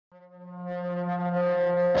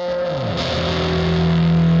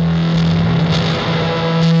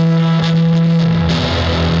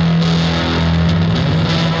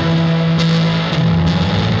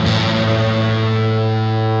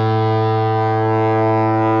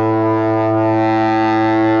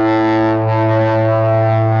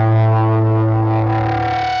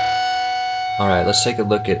let's take a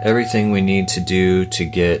look at everything we need to do to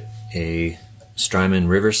get a Strymon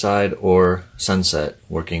Riverside or Sunset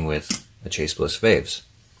working with a Chase Bliss Faves.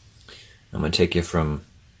 I'm going to take you from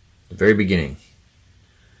the very beginning.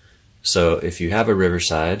 So if you have a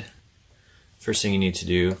Riverside, first thing you need to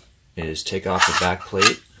do is take off the back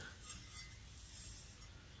plate,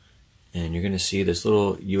 and you're going to see this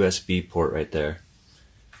little USB port right there.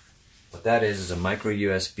 What that is a micro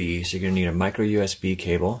USB, so you're going to need a micro USB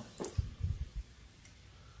cable.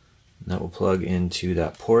 And that will plug into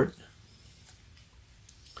that port.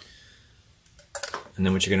 And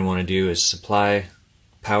then what you're going to want to do is supply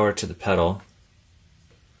power to the pedal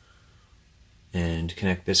and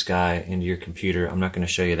connect this guy into your computer. I'm not going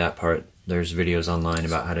to show you that part. There's videos online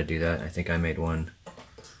about how to do that. I think I made one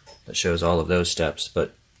that shows all of those steps,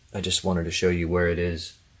 but I just wanted to show you where it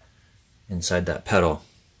is inside that pedal.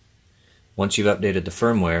 Once you've updated the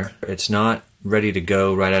firmware, it's not ready to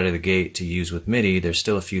go right out of the gate to use with MIDI. There's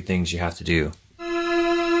still a few things you have to do.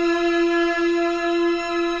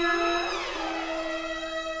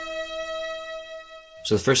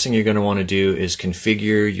 So the first thing you're going to want to do is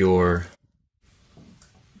configure your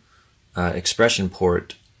expression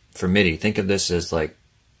port for MIDI. Think of this as like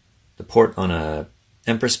the port on a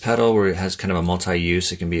Empress pedal where it has kind of a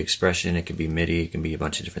multi-use. It can be expression, it can be MIDI, it can be a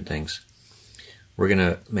bunch of different things. We're going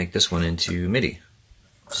to make this one into MIDI.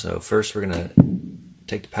 So first we're going to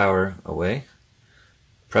take the power away,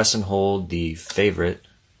 press and hold the favorite,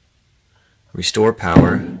 restore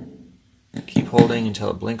power, keep holding until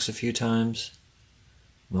it blinks a few times.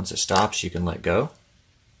 Once it stops, you can let go.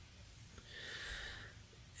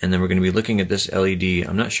 And then we're going to be looking at this LED.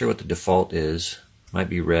 I'm not sure what the default is. It might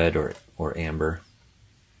be red or amber.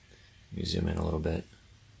 Let me zoom in a little bit.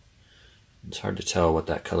 It's hard to tell what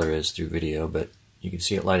that color is through video, but you can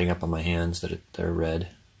see it lighting up on my hands that they're red.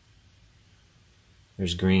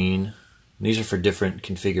 There's green. And these are for different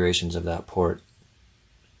configurations of that port.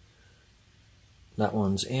 That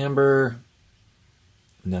one's amber,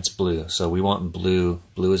 and that's blue. So we want blue.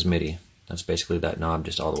 Blue is MIDI. That's basically that knob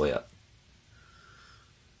just all the way up.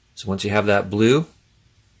 So once you have that blue,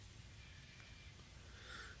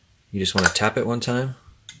 you just want to tap it one time.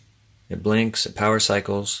 It blinks, it power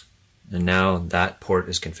cycles, and now that port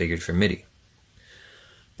is configured for MIDI.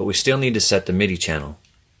 But we still need to set the MIDI channel.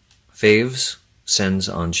 Faves sends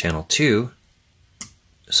on channel 2,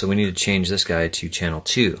 so we need to change this guy to channel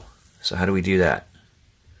 2. So how do we do that?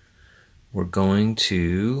 We're going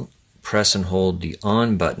to press and hold the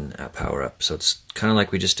on button at power up. So it's kind of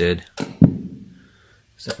like we just did.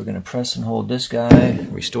 Except we're going to press and hold this guy,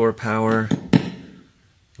 restore power,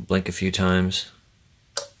 blink a few times.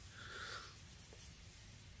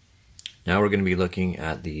 Now we're going to be looking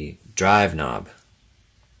at the drive knob.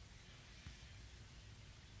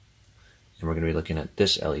 And we're going to be looking at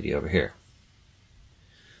this LED over here.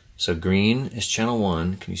 So green is channel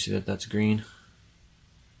 1. Can you see that that's green?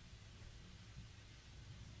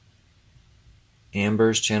 Amber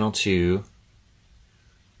is channel 2.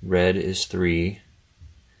 Red is 3.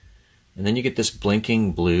 And then you get this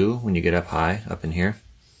blinking blue when you get up high, up in here.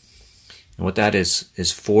 And what that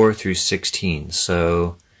is 4 through 16.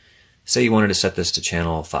 So say you wanted to set this to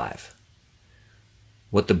channel 5.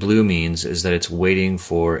 What the blue means is that it's waiting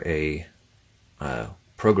for a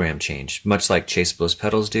program change, much like Chase Bliss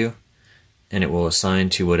pedals do, and it will assign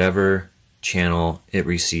to whatever channel it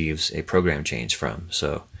receives a program change from.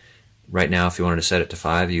 So right now, if you wanted to set it to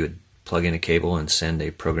 5, you would plug in a cable and send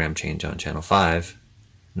a program change on channel 5,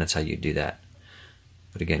 and that's how you do that.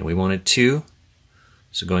 But again, we wanted 2,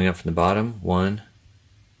 so going up from the bottom, 1,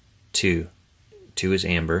 2. 2 is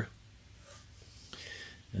amber.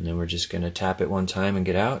 And then we're just going to tap it one time and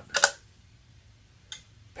get out.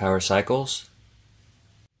 Power cycles.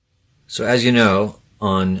 So as you know,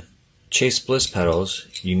 on Chase Bliss pedals,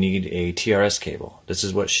 you need a TRS cable. This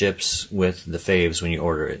is what ships with the Faves when you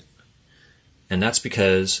order it. And that's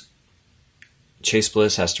because Chase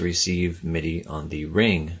Bliss has to receive MIDI on the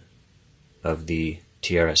ring of the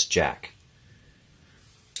TRS jack.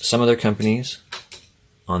 Some other companies,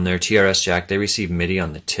 on their TRS jack, they receive MIDI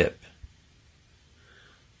on the tip.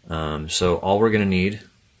 So all we're going to need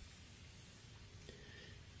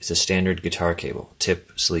is a standard guitar cable,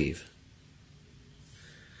 tip sleeve.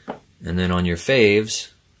 And then on your Faves,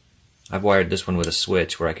 I've wired this one with a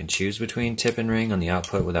switch where I can choose between tip and ring on the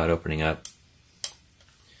output without opening up.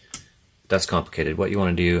 That's complicated. What you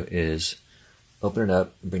want to do is open it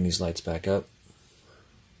up and bring these lights back up.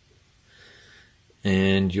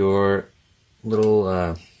 And your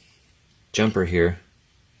little jumper here,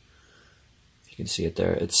 if you can see it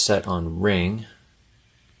there, it's set on ring.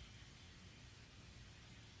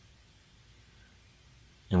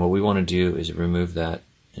 And what we want to do is remove that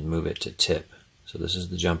and move it to tip. So this is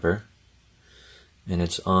the jumper. And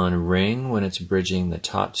it's on ring when it's bridging the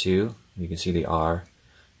top two. You can see the R.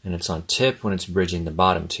 And it's on tip when it's bridging the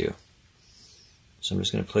bottom two. So I'm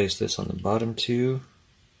just going to place this on the bottom two.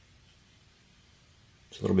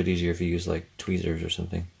 It's a little bit easier if you use like tweezers or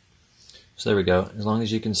something. So there we go. As long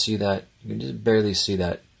as you can see that, you can just barely see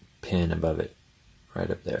that pin above it, right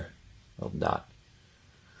up there, little dot.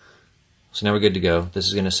 So now we're good to go. This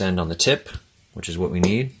is going to send on the tip, which is what we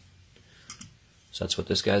need. So that's what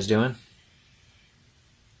this guy's doing.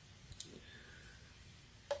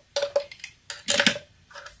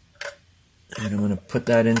 And I'm going to put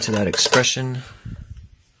that into that expression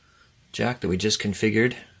jack that we just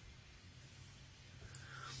configured.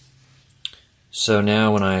 So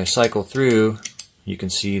now when I cycle through, you can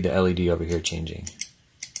see the LED over here changing.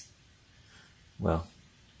 Well,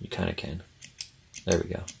 you kind of can. There we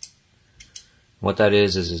go. What that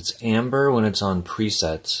is it's amber when it's on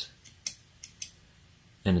presets,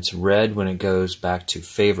 and it's red when it goes back to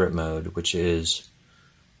favorite mode, which is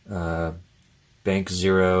bank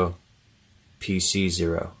 0, PC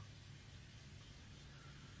 0.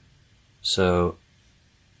 So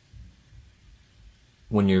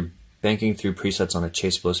when you're banking through presets on a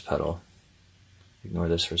chase bliss pedal, ignore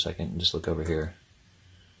this for a second and just look over here.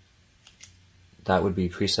 That would be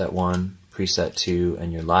preset 1, preset 2,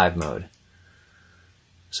 and your live mode.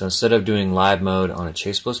 So instead of doing live mode on a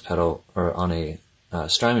chase bliss pedal or on a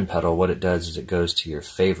Strymon pedal, what it does is it goes to your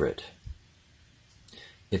favorite.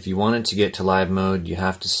 If you wanted to get to live mode, you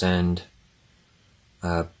have to send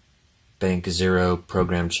bank 0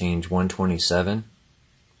 program change 127.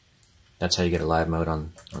 That's how you get a live mode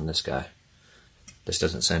on this guy. This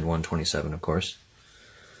doesn't send 127, of course.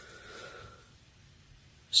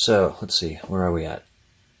 So let's see, where are we at?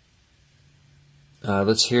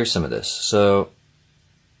 Let's hear some of this. So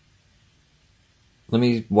let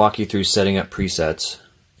me walk you through setting up presets,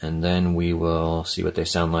 and then we will see what they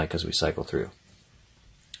sound like as we cycle through.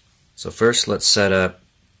 So first, let's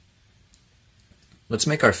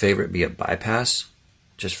make our favorite be a bypass,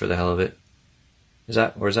 just for the hell of it. Is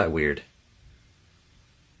that weird?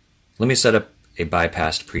 Let me set up a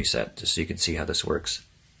bypassed preset just so you can see how this works.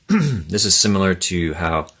 This is similar to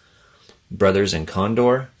how Brothers and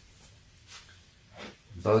Condor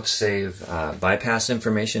both save bypass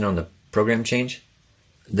information on the program change.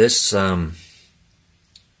 This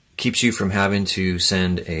keeps you from having to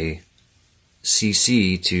send a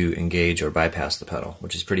CC to engage or bypass the pedal,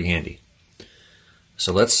 which is pretty handy.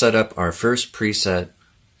 So let's set up our first preset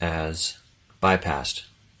as bypassed.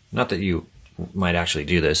 Not that you might actually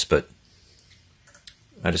do this, but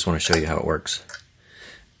I just want to show you how it works.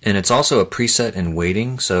 And it's also a preset in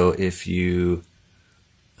waiting, so if you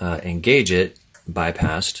engage it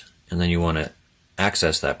bypassed and then you want to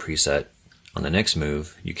access that preset on the next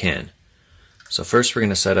move, you can. So first we're going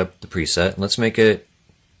to set up the preset. Let's make it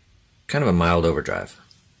kind of a mild overdrive.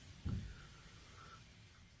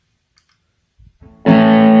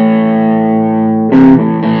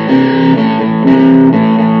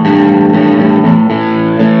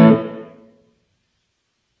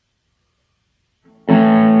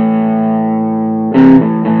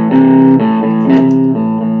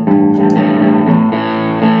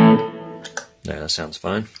 There, that sounds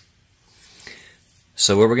fine.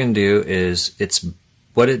 So what we're going to do is,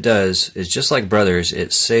 what it does is just like Brothers,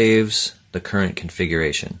 it saves the current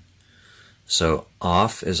configuration. So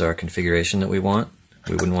off is our configuration that we want.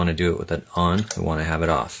 We wouldn't want to do it with it on, we want to have it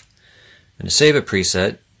off. And to save a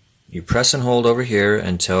preset, you press and hold over here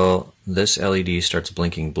until this LED starts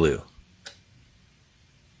blinking blue.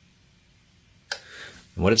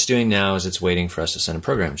 And what it's doing now is it's waiting for us to send a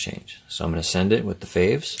program change. So I'm going to send it with the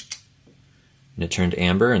Faves, and it turned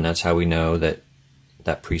amber, and that's how we know that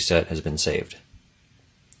that preset has been saved.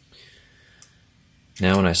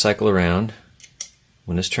 Now when I cycle around,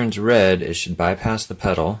 when this turns red, it should bypass the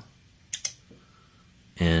pedal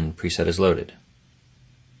and preset is loaded.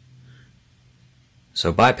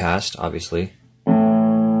 So bypassed, obviously,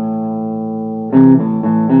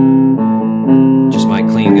 just my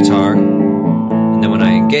clean guitar, and then when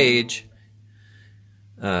I engage,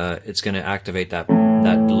 it's going to activate that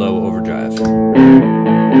low overdrive.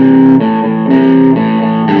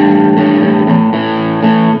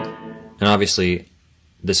 And obviously,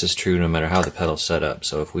 this is true no matter how the pedal's set up.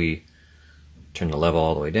 So if we turn the level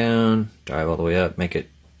all the way down, drive all the way up, make it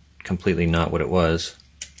completely not what it was,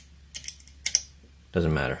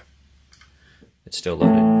 doesn't matter. It's still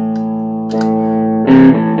loaded.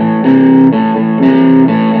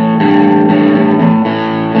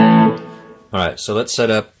 Alright, so let's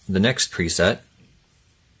set up the next preset.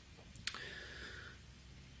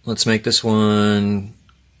 let's make this one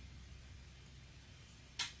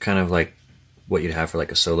kind of like what you'd have for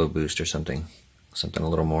like a solo boost or something. Something a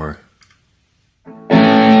little more.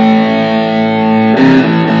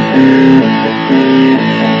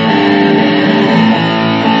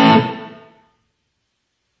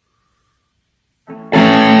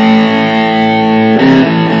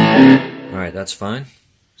 Alright, that's fine.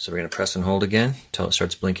 So we're going to press and hold again until it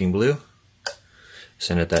starts blinking blue.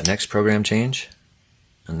 Send it that next program change,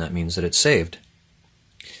 and that means that it's saved.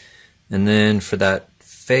 And then for that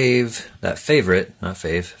favorite,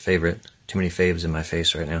 too many faves in my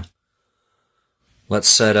face right now. Let's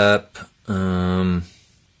set up, I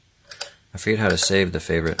forget how to save the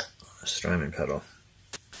favorite Strymon pedal.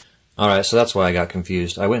 Alright, so that's why I got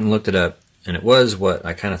confused. I went and looked it up, and it was what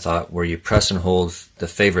I kind of thought, where you press and hold the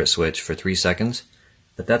favorite switch for 3 seconds.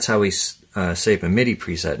 But that's how we save a MIDI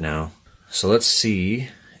preset now. So let's see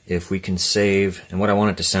if we can save, and what I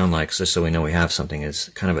want it to sound like, just so we know we have something, is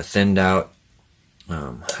kind of a thinned out,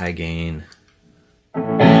 high gain.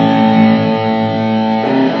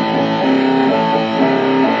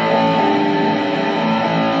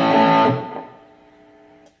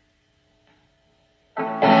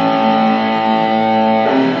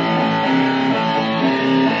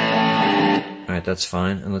 Alright, that's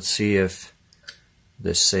fine, and let's see if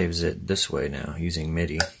this saves it this way now, using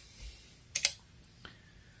MIDI.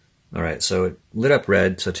 Alright, so it lit up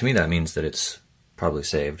red, so to me that means that it's probably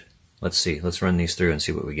saved. Let's see, let's run these through and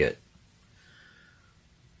see what we get.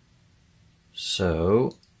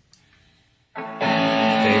 So,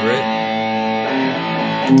 favorite.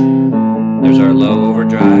 There's our low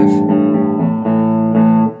overdrive.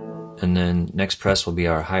 And then next press will be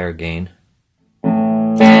our higher gain.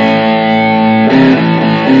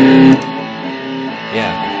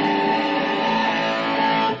 Yeah.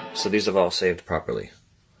 So these have all saved properly.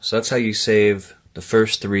 So that's how you save the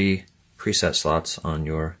first 3 preset slots on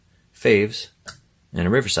your Faves and a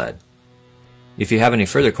Riverside. If you have any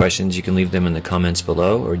further questions, you can leave them in the comments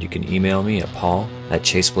below, or you can email me at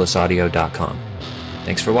paul@chaseblissaudio.com.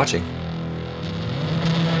 Thanks for watching.